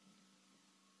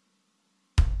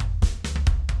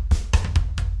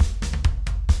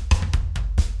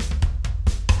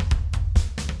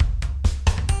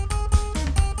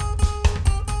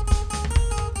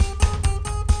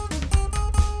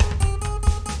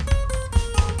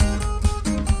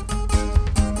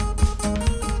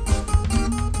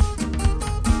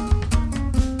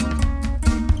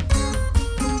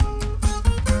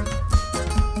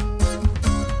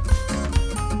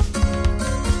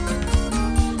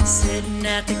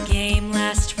at the game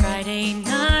last Friday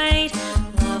night.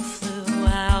 Love flew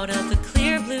out of the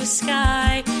clear blue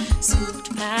sky,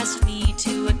 swooped past me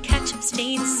to a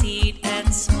ketchup-stained seat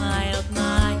and smiled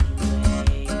my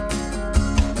way.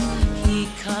 He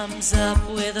comes up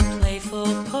with a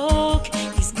playful poke.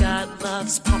 He's got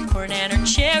love's popcorn and her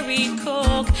cherry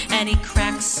coke, and he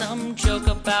cracks some joke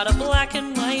about a black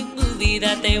and white movie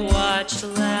that they watched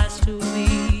last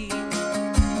week.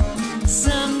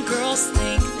 Some girls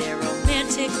think their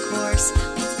romantic course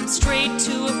leads them straight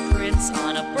to a prince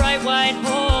on a bright white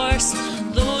horse.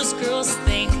 Those girls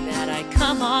think that I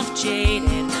come off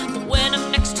jaded, but when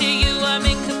I'm next to you, I'm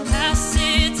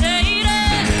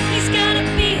incapacitated. He's gotta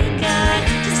be a guy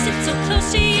to sit so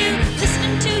close to you,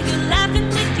 listening to you, laughing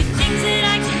with you, things that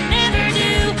I can never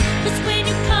do. 'Cause when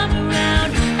you come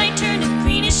around, I turn to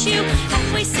greenish hue,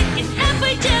 halfway sick and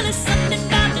halfway jealous. Something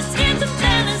about this handsome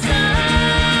fella's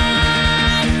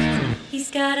eye. He's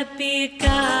gotta be a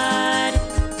god.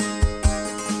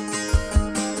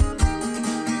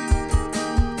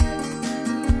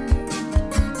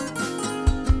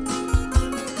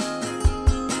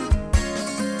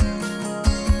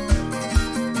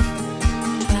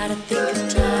 Try to think of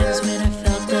times when I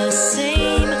felt the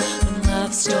same, when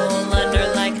love stole under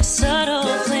like a subtle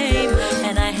flame,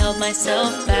 and I held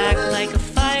myself back like a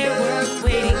firework,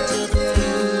 waiting till the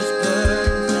fuse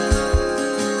burned out.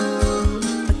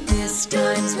 But this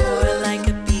time's more like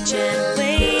a beach and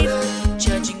wave,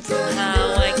 judging from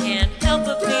how I can't help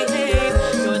but behave.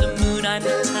 You're the moon, I'm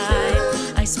the tide,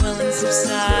 I swell and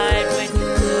subside when you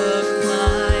look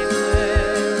my way.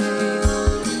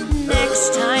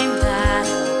 Next time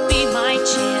that'll be my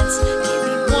chance. Give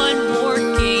me one more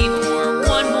game or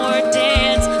one more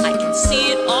dance. I can see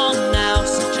it all now,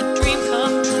 such a dream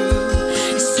come true.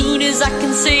 As soon as I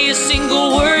can say a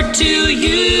single word to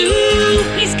you,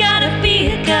 he's gotta be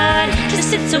a god to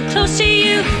sit so close to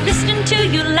you, listening to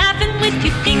you, laughing with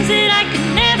you, things that I could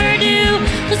never do.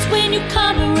 'Cause when you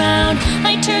come around,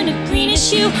 I turn a greenish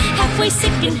hue, halfway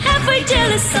sick and halfway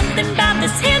jealous. Something about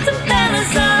this handsome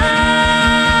fella's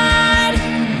odd.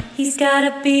 He's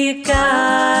gotta be a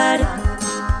god.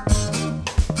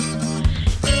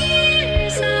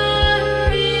 Ears are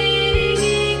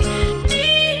ringing,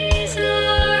 knees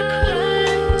are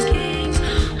quaking,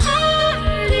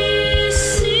 heart is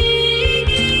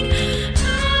singing,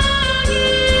 tongue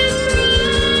is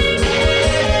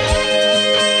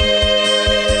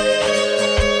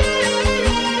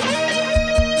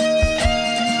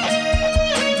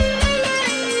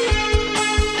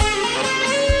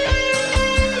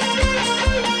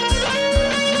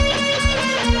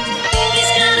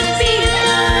He's gotta be a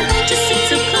god to sit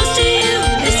so close to you,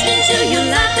 listening to you,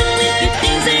 laughing with you,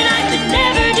 things that I could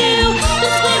never do.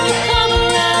 'Cause when you come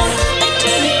around, I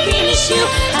turn a greenish hue,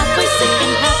 halfway sick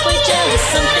and halfway jealous.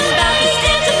 Something about this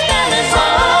handsome fella's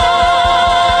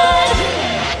odd.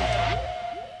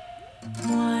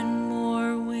 One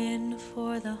more win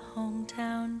for the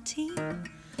hometown team,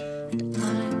 and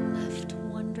I'm left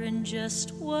wondering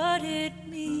just what it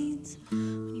means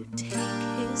when you take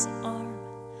his arm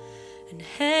and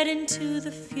head into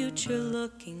the future,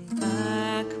 looking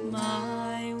back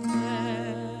my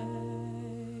way.